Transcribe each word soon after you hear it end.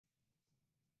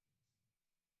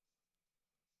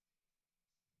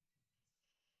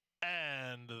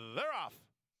And they're off.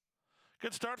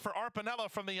 Good start for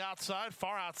Arpanello from the outside,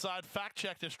 far outside. Fact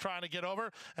Check is trying to get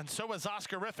over, and so is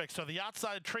Oscarific. So the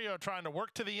outside trio trying to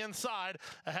work to the inside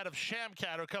ahead of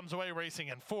Shamcat, who comes away racing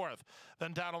in fourth.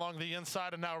 Then down along the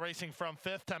inside and now racing from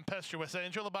fifth, Tempestuous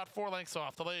Angel, about 4 lengths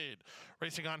off the lead.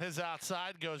 Racing on his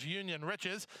outside goes Union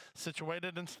Riches,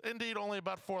 situated indeed only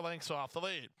about 4 lengths off the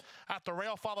lead. At the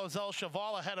rail follows El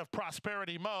Cheval ahead of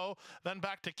Prosperity Mo, then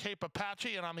back to Cape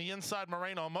Apache, and on the inside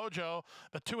Moreno Mojo.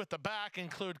 The two at the back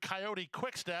include Coyote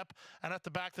Quickstep, and at the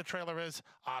back the trailer is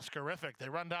Oscarific. They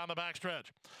run down the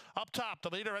backstretch. Up top, the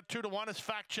leader at 2-1 is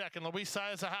Fact Check, and Luis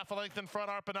Saez a half a length in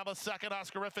front. Arpanello second,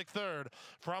 Oscarific third.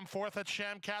 From fourth at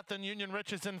Shamcat, then Union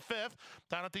Riches in fifth.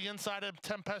 Down at the inside of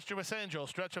Tempestuous Angel,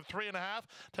 stretch of 3.5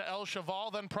 to El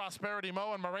Cheval, then Prosperity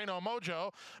Mo and Moreno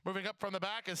Mojo. Moving up from the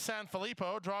back is San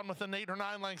Filippo, drawn within 8 or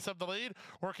 9 lengths of the lead,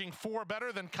 working 4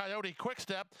 better than Coyote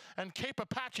Quickstep, and Cape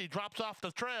Apache drops off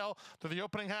the trail to the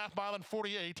opening half mile in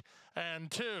 48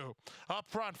 and 2. Up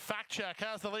front, Fact Check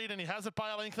has the lead, and he has it by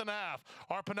 1.5 lengths.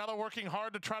 Arpanello working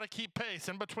hard to try to keep pace.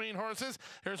 In between horses,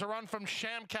 here's a run from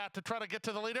Shamcat to try to get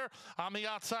to the leader. On the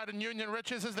outside in Union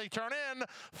Riches as they turn in,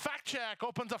 Fact Check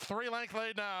opens a 3-length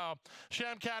lead now.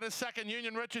 Shamcat is second,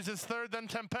 Union Riches is third, then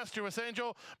Tempestuous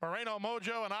Angel, Moreno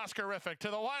Mojo, and Oscarific. To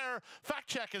the wire, Fact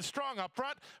Check is strong up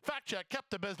front. Fact Check kept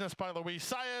the business by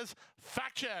Luis Saez.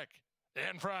 Fact Check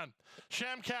in front.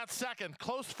 Shamcat second,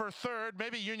 close for third,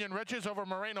 maybe Union Riches over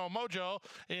Moreno Mojo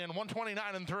in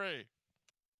 129 and 3.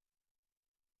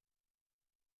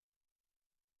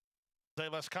 De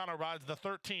Lescano rides the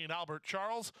 13, Albert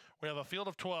Charles. We have a field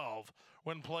of 12.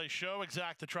 Win, play, show,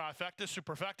 exacta, trifecta,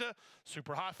 superfecta,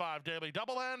 super high five, daily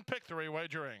double, and pick 3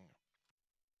 wagering.